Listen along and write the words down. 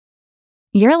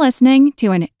You're listening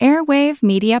to an Airwave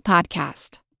Media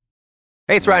Podcast.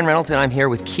 Hey, it's Ryan Reynolds, and I'm here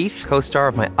with Keith, co-star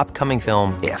of my upcoming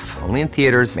film, If, only in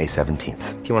theaters May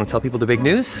 17th. Do you want to tell people the big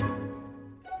news?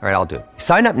 All right, I'll do it.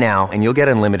 Sign up now and you'll get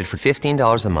unlimited for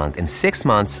 $15 a month and 6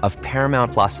 months of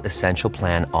Paramount Plus Essential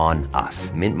Plan on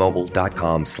us.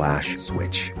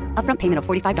 MintMobile.com/switch. Upfront payment of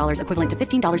 $45 equivalent to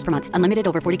 $15 per month. Unlimited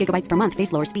over 40 gigabytes per month.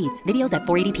 Face lower speeds. Videos at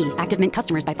 480p. Active Mint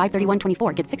customers by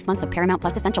 531.24 get 6 months of Paramount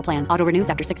Plus Essential Plan. Auto renews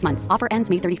after 6 months. Offer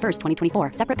ends May 31st,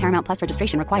 2024. Separate Paramount Plus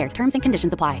registration required. Terms and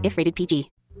conditions apply if rated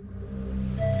PG.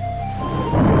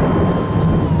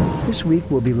 This week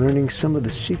we'll be learning some of the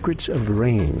secrets of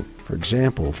rain. For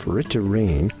example, for it to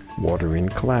rain, water in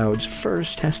clouds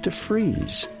first has to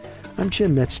freeze. I'm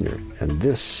Jim Metzner, and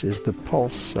this is the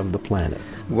pulse of the planet.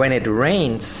 When it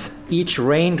rains, each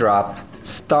raindrop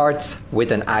starts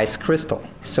with an ice crystal.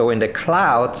 So in the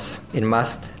clouds, it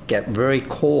must get very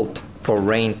cold for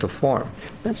rain to form.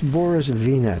 That's Boris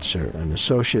Vinatser, an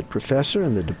associate professor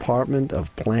in the Department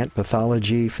of Plant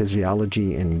Pathology,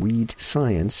 Physiology, and Weed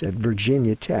Science at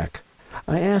Virginia Tech.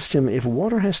 I asked him, if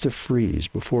water has to freeze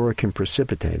before it can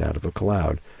precipitate out of a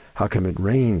cloud, how come it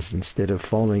rains instead of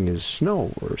falling as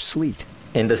snow or sleet?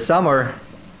 In the summer,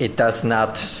 it does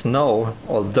not snow,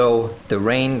 although the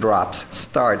raindrops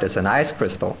start as an ice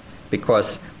crystal,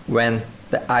 because when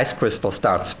the ice crystal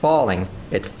starts falling,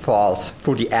 it falls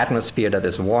through the atmosphere that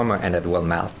is warmer and it will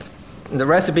melt. The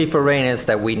recipe for rain is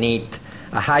that we need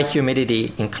a high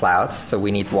humidity in clouds, so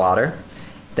we need water.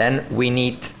 Then we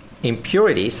need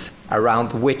impurities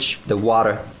around which the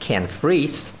water can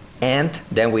freeze, and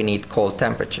then we need cold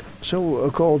temperature. So a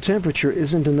cold temperature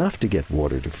isn't enough to get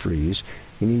water to freeze.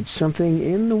 You need something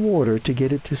in the water to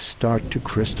get it to start to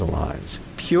crystallize.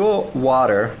 Pure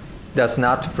water does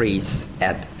not freeze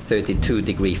at 32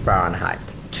 degrees Fahrenheit.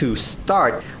 To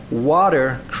start,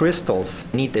 water crystals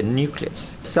need a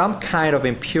nucleus, some kind of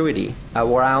impurity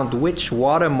around which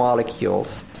water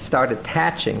molecules start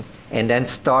attaching and then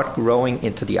start growing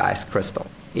into the ice crystal.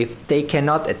 If they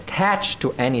cannot attach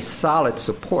to any solid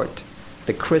support,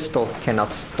 the crystal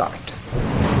cannot start.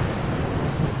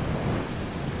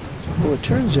 Well, it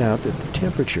turns out that the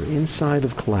temperature inside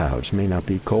of clouds may not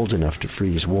be cold enough to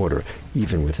freeze water,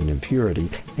 even with an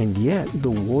impurity, and yet the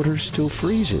water still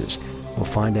freezes. We'll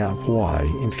find out why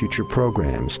in future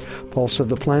programs. Pulse of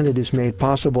the Planet is made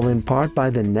possible in part by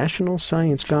the National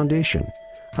Science Foundation.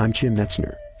 I'm Jim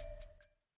Metzner.